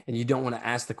is, and you don't want to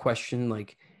ask the question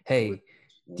like, "Hey,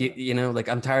 you know, like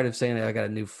I'm tired of saying I got a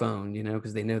new phone," you know,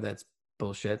 because they know that's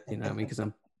bullshit. You know what I mean? Because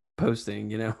I'm posting,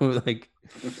 you know, like.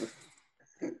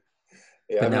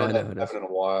 Yeah, I But haven't now I had know that who it is. happen in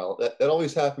a while. That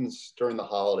always happens during the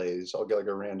holidays. I'll get like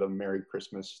a random Merry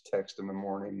Christmas text in the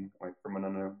morning, like from an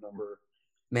unknown number.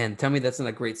 Man, tell me that's not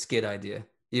a great skit idea.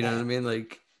 You know what I mean?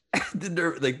 Like the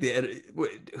nerve, like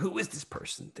who is this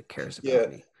person that cares Yeah,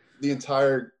 about me? the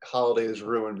entire holiday is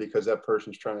ruined because that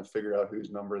person's trying to figure out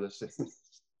whose number this is.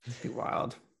 It'd be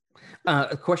wild.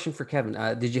 A question for Kevin.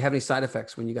 Did you have any side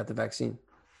effects when you got the vaccine?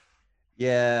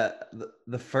 Yeah,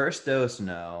 the first dose,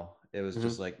 no. It was Mhm.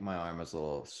 just like my arm was a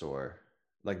little sore,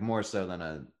 like more so than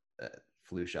a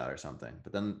flu shot or something.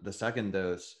 But then the second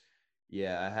dose,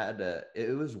 yeah, I had to.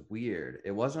 It was weird.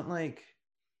 It wasn't like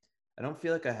I don't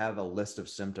feel like I have a list of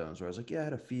symptoms where I was like, yeah, I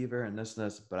had a fever and this,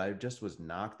 but I just was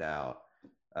knocked out,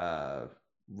 uh,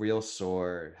 real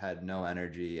sore, had no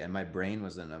energy, and my brain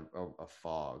was in a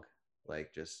fog,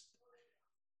 like just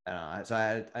I don't know. So I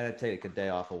had to take a day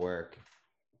off of work.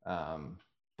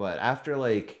 But after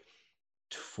like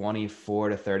 24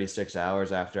 to 36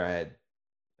 hours after I had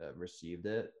received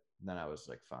it, then I was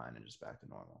like fine and just back to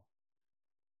normal.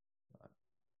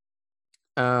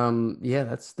 Yeah,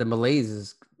 that's the malaise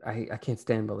is I can't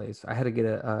stand malaise. I had to get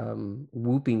a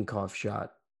whooping cough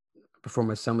shot before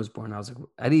my son was born. I was like,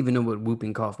 I didn't even know what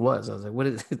whooping cough was. I was like, what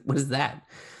is what is that?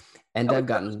 And I've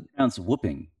gotten Pronounced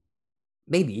whooping.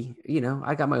 maybe,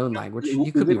 I got my own language. You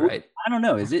Is could be it right. I don't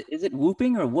know. Is it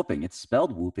whooping or whooping? It's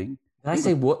spelled whooping. Did I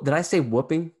say what? Did I say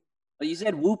whooping? Well, you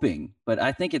said whooping, but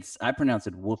I pronounce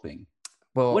it whooping.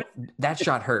 What? Well, that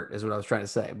shot hurt is what I was trying to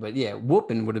say. But yeah,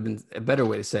 whooping would have been a better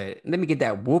way to say it. Let me get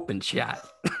that whooping shot.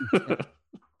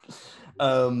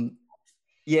 um,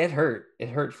 yeah, it hurt. It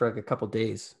hurt for like a couple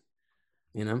days,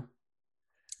 you know.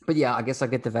 But yeah, I guess I'll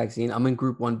get the vaccine. I'm in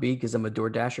Group 1B because I'm a Door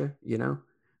Dasher.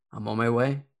 I'm on my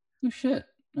way. Oh shit!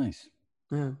 Nice.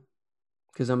 Yeah,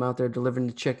 because I'm out there delivering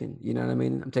the chicken. You know what I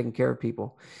mean? I'm taking care of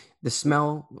people. The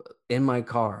smell in my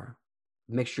car,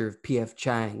 mixture of PF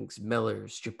Chang's,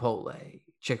 Miller's, Chipotle,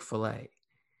 Chick-fil-A.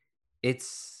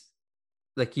 It's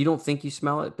like you don't think you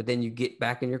smell it, but then you get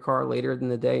back in your car later in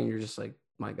the day and you're just like,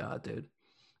 my God, dude.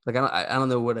 Like I don't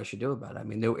know what I should do about it. I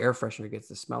mean, no air freshener gets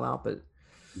the smell out, but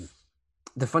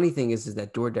the funny thing is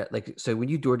that DoorDash, like, so when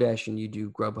you DoorDash and you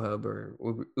do Grubhub or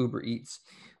Uber Eats,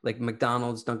 like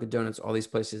McDonald's, Dunkin' Donuts, all these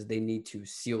places, they need to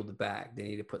seal the bag. They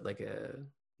need to put like a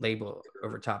label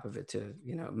over top of it to,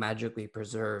 magically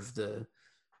preserve the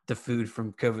food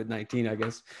from COVID-19, I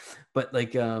guess. But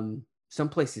like some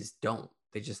places don't.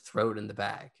 They just throw it in the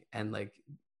bag, and like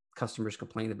customers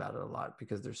complain about it a lot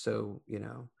because they're so,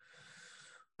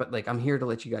 but like I'm here to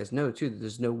let you guys know too that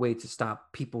there's no way to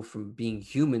stop people from being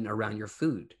human around your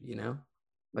food.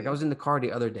 Like I was in the car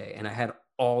the other day and I had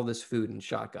all this food in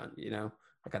shotgun.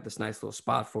 I got this nice little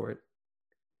spot for it,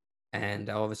 And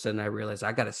all of a sudden I realized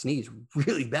I got to sneeze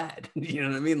really bad. You know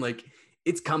what I mean? Like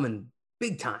it's coming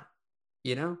big time,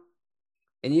 you know?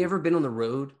 And you ever been on the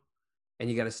road and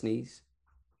you got to sneeze?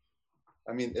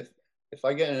 I mean, if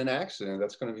I get in an accident,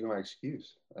 that's going to be my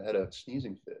excuse. I had a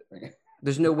sneezing fit.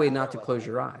 There's no way not to close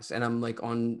your eyes. And I'm like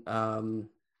on,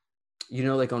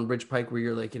 like on Ridge Pike where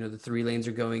you're like, the 3 lanes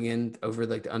are going in over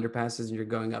like the underpasses and you're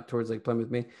going up towards like Plymouth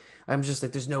Main. I'm just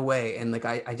like, there's no way. And like,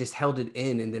 I just held it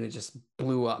in and then it just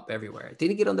blew up everywhere. It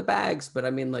didn't get on the bags, but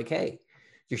I mean like, hey,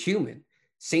 you're human.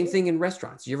 Same thing in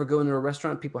restaurants. You ever go into a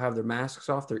restaurant, people have their masks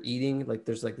off, they're eating, like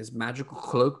there's like this magical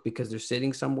cloak because they're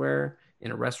sitting somewhere in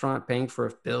a restaurant paying for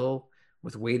a bill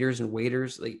with waiters and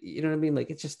waiters. Like, you know what I mean? Like,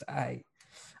 it's just, I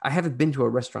haven't been to a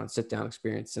restaurant sit down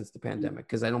experience since the pandemic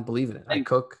because I don't believe in it. I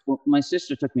cook. Well, my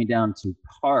sister took me down to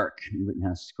Park in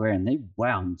Rittenhouse Square, and they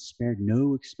spared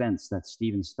no expense. That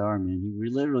Steven Starr man, he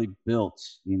literally built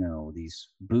these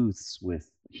booths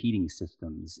with heating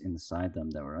systems inside them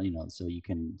that were so you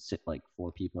can sit like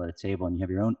 4 people at a table, and you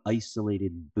have your own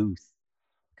isolated booth,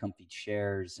 comfy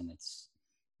chairs, and it's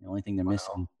the only thing they're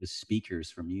missing is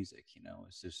speakers for music.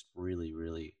 It's just really,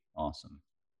 really awesome.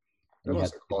 That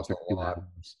must have cost a lot.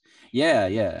 Yeah,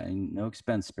 and no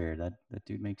expense spared. That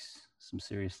dude makes some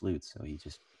serious loot, so he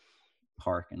just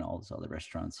Park and all those other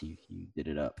restaurants. He did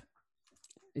it up.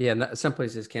 Yeah, some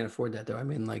places can't afford that though. I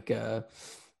mean, like,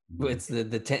 it's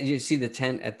the tent. You see the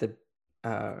tent at the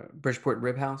Bridgeport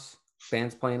Rib House.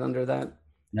 Bands playing under that.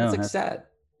 No, it's like sad.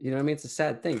 You know what I mean? It's a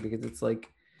sad thing because it's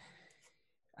like,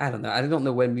 I don't know. I don't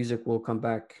know when music will come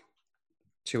back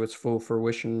to its full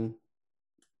fruition.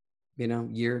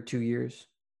 Year, 2 years.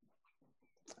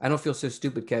 I don't feel so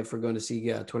stupid, Kev, for going to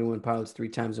see 21 Pilots 3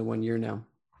 times in 1 year now.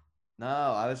 No,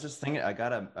 I was just thinking. I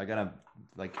got a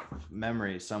like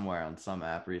memory somewhere on some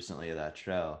app recently of that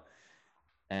show,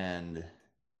 and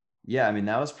yeah, I mean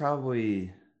that was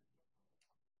probably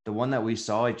the one that we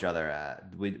saw each other at.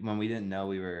 When we didn't know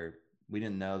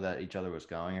that each other was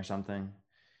going or something,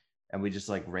 and we just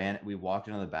like ran. We walked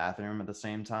into the bathroom at the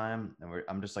same time, and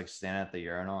I'm just like standing at the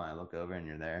urinal, and I look over, and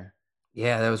you're there.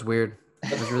 Yeah, that was weird.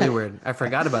 It was really weird. I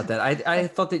forgot about that. I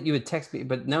thought that you would text me,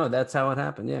 but no, that's how it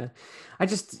happened. Yeah,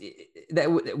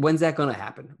 when's that going to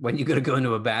happen? When you going to go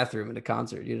into a bathroom at a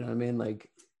concert? You know what I mean? Like,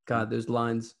 God, those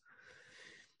lines.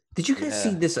 Did you guys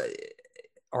see this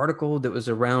article that was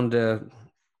around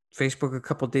Facebook a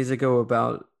couple of days ago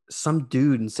about some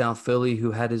dude in South Philly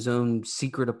who had his own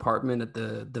secret apartment at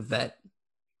the vet?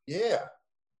 Yeah,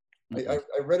 I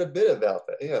read a bit about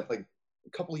that. Yeah, like a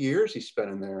couple of years he spent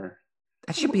in there.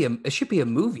 It should be a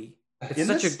movie. It's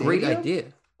such a great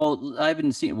idea. Well, I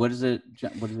haven't seen. What is it?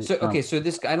 So okay, so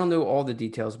this I don't know all the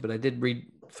details, but I did read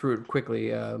through it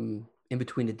quickly. In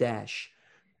between a dash,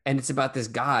 and it's about this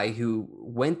guy who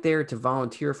went there to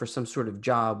volunteer for some sort of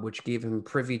job, which gave him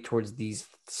privy towards these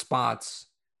spots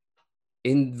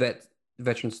in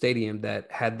Veteran Stadium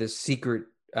that had this secret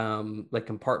like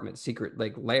compartment, secret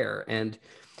like lair, and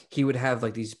he would have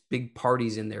like these big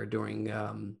parties in there during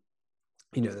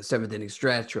the 7th inning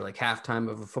stretch or like halftime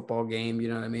of a football game. You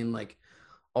know what I mean? Like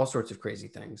all sorts of crazy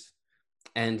things.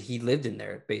 And he lived in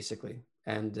there basically.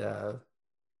 And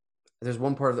there's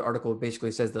one part of the article that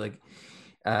basically says that like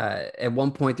at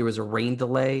one point there was a rain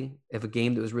delay of a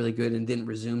game that was really good and didn't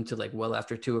resume till like well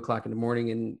after 2:00 in the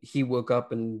morning. And he woke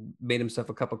up and made himself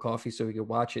a cup of coffee so he could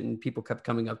watch it. And people kept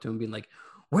coming up to him being like,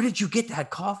 "Where did you get that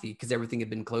coffee?" Because everything had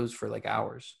been closed for like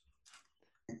hours.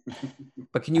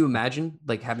 But can you imagine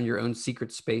like having your own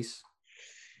secret space?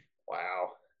 Wow.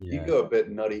 Yeah. You go a bit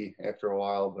nutty after a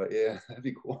while, but yeah, that'd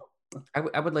be cool.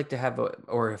 I would like to have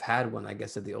or have had one, I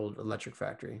guess, at the old Electric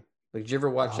Factory. Like, did you ever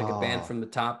watch like a band from the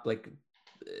top, like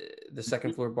the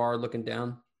second floor bar looking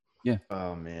down? Yeah.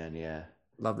 Oh man, yeah.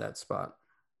 Love that spot.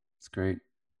 It's great.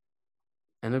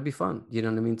 And it'd be fun, you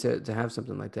know what I mean, to have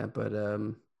something like that. But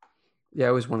yeah, I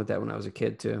always wanted that when I was a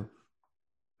kid too.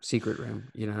 Secret room,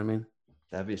 you know what I mean?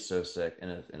 That'd be so sick in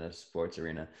a sports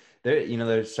arena.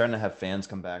 They're starting to have fans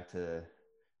come back to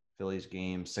Phillies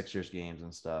games, Sixers games,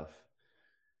 and stuff.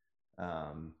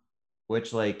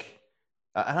 Which like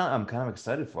I'm kind of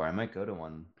excited for. I might go to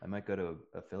one. I might go to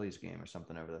a Phillies game or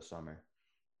something over the summer.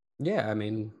 Yeah, I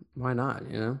mean, why not?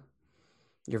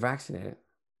 You're vaccinated.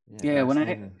 Yeah, when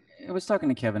I was talking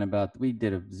to Kevin about, we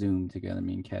did a Zoom together,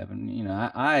 me and Kevin.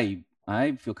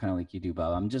 I feel kind of like you do,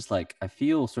 Bob. I'm just like, I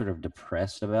feel sort of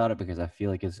depressed about it because I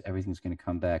feel like everything's going to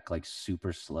come back like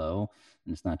super slow,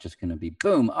 and it's not just going to be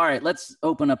boom. All right, let's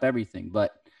open up everything.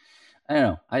 But I don't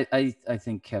know. I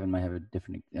think Kevin might have a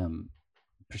different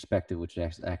perspective, which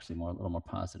is actually a little more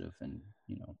positive, and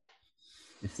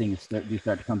if things do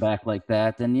start to come back like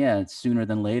that, then yeah, it's sooner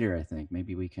than later. I think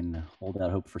maybe we can hold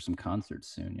out hope for some concerts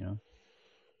soon.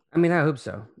 I mean, I hope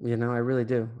so. I really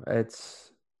do.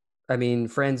 I mean,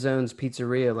 Friend Zone's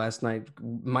Pizzeria last night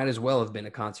might as well have been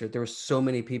a concert. There were so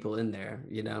many people in there,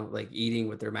 like eating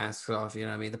with their masks off.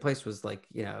 I mean, the place was like,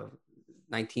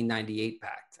 1998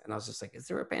 packed. And I was just like, is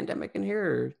there a pandemic in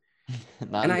here?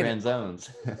 Not in Grand Zones.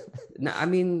 No, I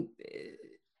mean,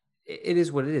 it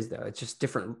is what it is, though. It's just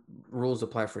different rules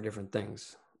apply for different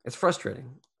things. It's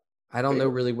frustrating. I don't know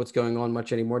really what's going on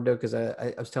much anymore, though, because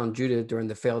I was telling Judah during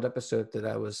the failed episode that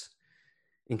I was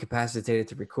incapacitated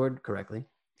to record correctly,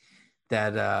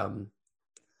 that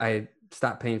I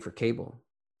stopped paying for cable,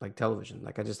 like television.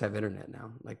 Like I just have internet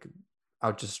now. Like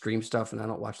I'll just stream stuff and I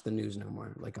don't watch the news no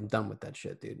more. Like I'm done with that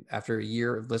shit, dude. After a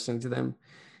year of listening to them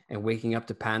and waking up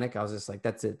to panic, I was just like,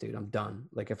 that's it, dude. I'm done.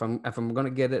 Like if I'm gonna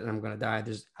get it and I'm gonna die,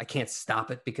 I can't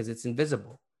stop it because it's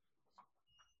invisible.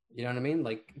 You know what I mean?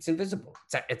 Like it's invisible.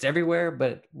 It's everywhere,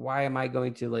 but why am I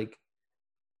going to like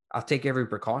I'll take every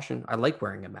precaution. I like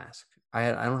wearing a mask.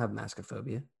 I don't have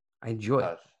maskophobia. I enjoy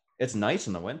it. It's nice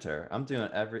in the winter. I'm doing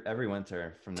it every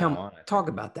winter from now on. Talk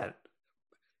about that.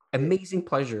 Amazing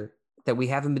pleasure that we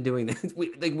haven't been doing this.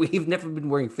 We've never been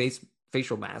wearing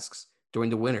facial masks during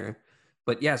the winter.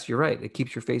 But yes, you're right. It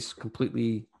keeps your face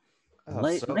completely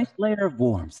nice layer of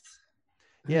warmth.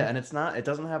 Yeah, and it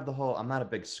doesn't have the whole, I'm not a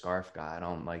big scarf guy. I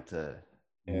don't like to,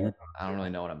 I don't really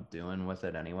know what I'm doing with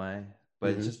it anyway.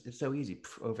 But it's so easy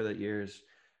over the years.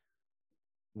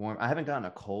 Warm. I haven't gotten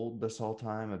a cold this whole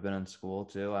time. I've been in school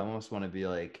too. I almost want to be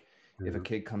like, if a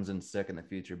kid comes in sick in the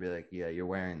future, be like, yeah, you're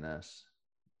wearing this.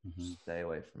 Stay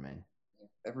away from me.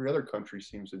 Every other country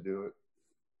seems to do it.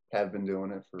 Have been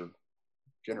doing it for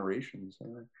generations.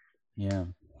 Yeah.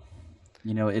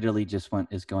 Italy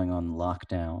is going on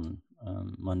lockdown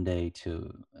Monday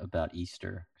to about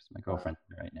Easter because my girlfriend's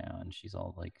there right now and she's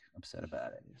all like upset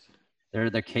about it.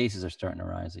 Their cases are starting to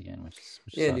rise again, which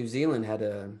sucks. New Zealand had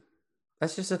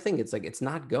that's just the thing. It's like it's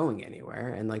not going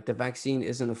anywhere, and like the vaccine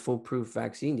isn't a foolproof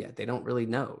vaccine yet. They don't really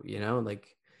know, like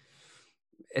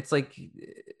it's like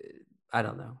I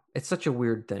don't know. It's such a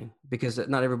weird thing because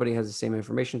not everybody has the same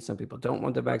information. Some people don't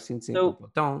want the vaccine. Some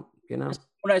people don't.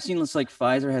 What I've seen looks like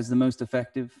Pfizer has the most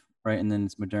effective, right, and then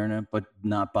it's Moderna, but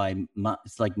not by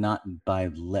it's like not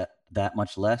by that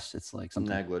much less. It's like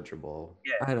something negligible.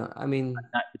 Yeah, I mean,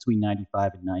 not between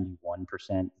 95 and 91%,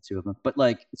 the two of them. But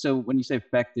like, so when you say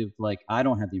effective, like I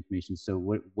don't have the information. So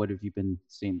what have you been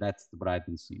seeing? That's what I've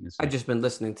been seeing. I've just been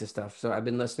listening to stuff. So I've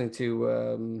been listening to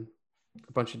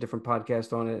a bunch of different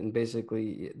podcasts on it, and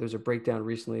basically there's a breakdown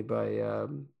recently by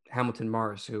Hamilton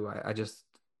Morris, who I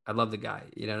love the guy.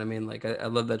 You know what I mean? Like I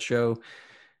love that show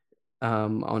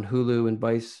on Hulu and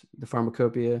Vice, the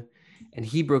Pharmacopoeia, and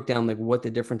he broke down like what the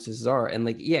differences are, and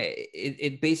like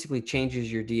it basically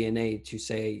changes your DNA to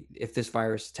say if this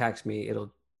virus attacks me,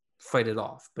 it'll fight it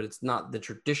off, but it's not the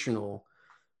traditional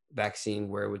vaccine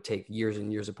where it would take years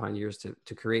and years upon years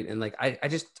to create. And like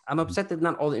I'm upset that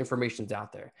not all the information's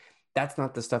out there. That's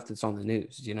not the stuff that's on the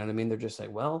news. You know what I mean? They're just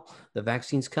like, well, the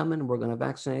vaccine's coming. We're going to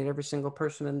vaccinate every single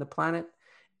person in the planet.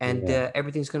 And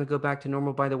everything's going to go back to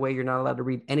normal. By the way, you're not allowed to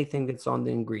read anything that's on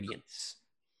the ingredients.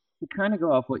 To kind of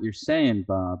go off what you're saying,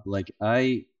 Bob, like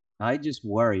I just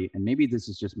worry, and maybe this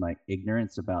is just my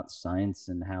ignorance about science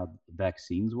and how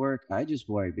vaccines work. I just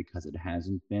worry because it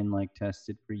hasn't been like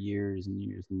tested for years and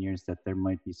years and years that there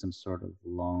might be some sort of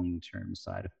long-term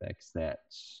side effects that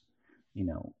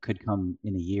could come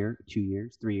in a year, 2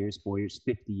 years, 3 years, 4 years,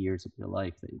 50 years of your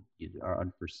life that are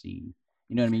unforeseen.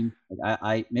 You know what I mean? Like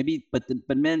I maybe, but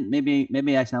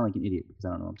maybe I sound like an idiot because I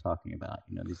don't know what I'm talking about.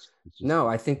 No,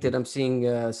 I think that I'm seeing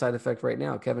a side effect right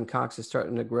now. Kevin Cox is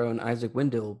starting to grow an Isaac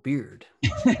Wendell beard.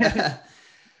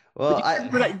 Well,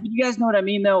 you guys know what I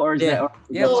mean, though, or is that?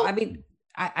 Well, I mean,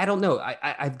 I don't know.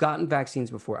 I've gotten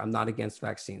vaccines before. I'm not against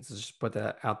vaccines. Let's just put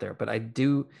that out there. But I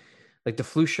do. Like the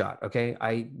flu shot, okay?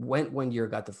 I went 1 year,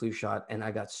 got the flu shot, and I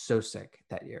got so sick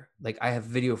that year. Like I have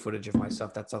video footage of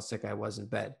myself. That's how sick I was in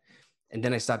bed. And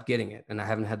then I stopped getting it, and I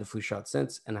haven't had the flu shot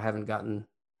since, and I haven't gotten.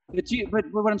 But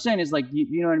what I'm saying is like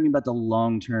you know what I mean about the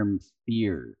long-term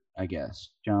fear, I guess.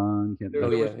 John.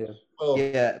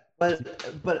 Yeah.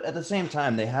 But at the same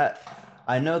time,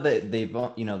 I know that they've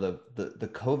the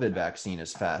COVID vaccine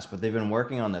is fast, but they've been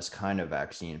working on this kind of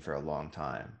vaccine for a long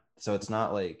time. So it's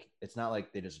not like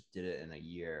they just did it in a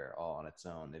year all on its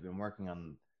own. They've been working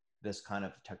on this kind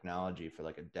of technology for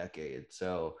like a decade.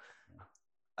 So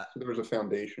there's a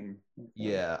foundation.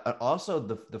 Yeah. Also,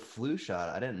 the flu shot,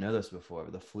 I didn't know this before,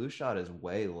 but the flu shot is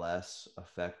way less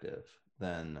effective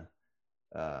than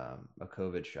a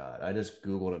COVID shot. I just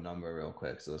Googled a number real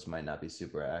quick, so this might not be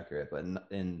super accurate, but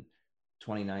in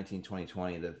 2019,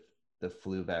 2020, the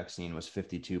flu vaccine was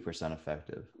 52%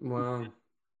 effective. Wow.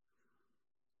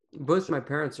 Both my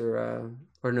parents are,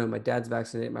 or no, my dad's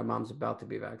vaccinated. My mom's about to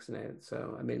be vaccinated.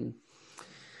 So, I mean,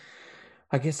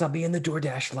 I guess I'll be in the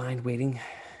DoorDash line waiting,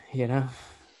 you know?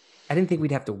 I didn't think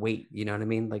we'd have to wait. You know what I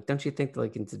mean? Like, don't you think,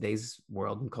 like, in today's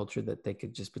world and culture, that they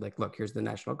could just be like, look, here's the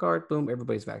National Guard, boom,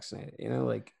 everybody's vaccinated, you know?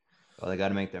 Like, well, they got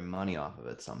to make their money off of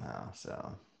it somehow.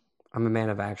 So I'm a man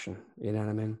of action. You know what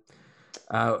I mean?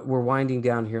 We're winding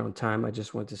down here on time. I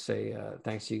just want to say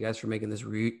thanks to you guys for making this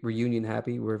reunion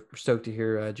happy. We're stoked to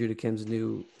hear Judah Kim's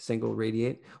new single,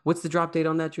 Radiate. What's the drop date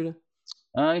on that, Judah?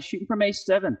 Shooting for May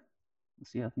 7th.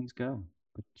 Let's see how things go.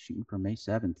 But shooting for May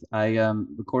 7th. I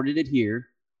recorded it here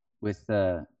with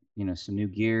some new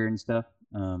gear and stuff.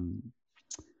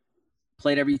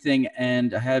 Played everything,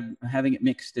 and having it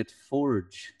mixed at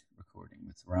Forge Recording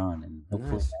with Ron, and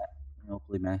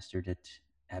hopefully mastered at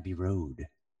Abbey Road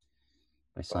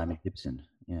by Simon Gibson.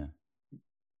 Yeah,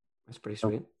 that's pretty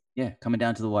sweet. Yeah, coming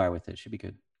down to the wire with it should be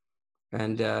good.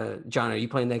 And John, are you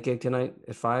playing that gig tonight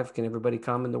at 5? Can everybody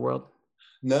come in the world?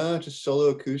 No, just solo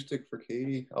acoustic for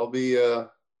Katie. I'll be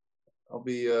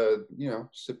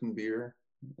sipping beer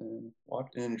and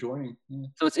watching and enjoying. Yeah.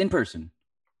 So it's in person.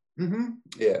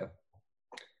 Yeah.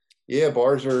 Yeah,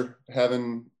 bars are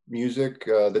having music.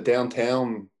 The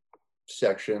downtown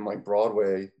section, like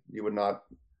Broadway, you would not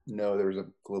know there was a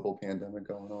global pandemic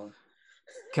going on.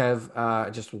 Kev, I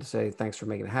just want to say thanks for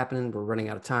making it happen. We're running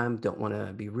out of time. Don't want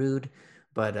to be rude,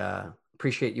 but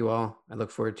appreciate you all. I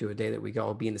look forward to a day that we can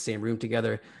all be in the same room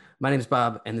together. My name is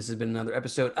Bob, and this has been another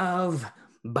episode of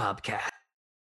Bobcast.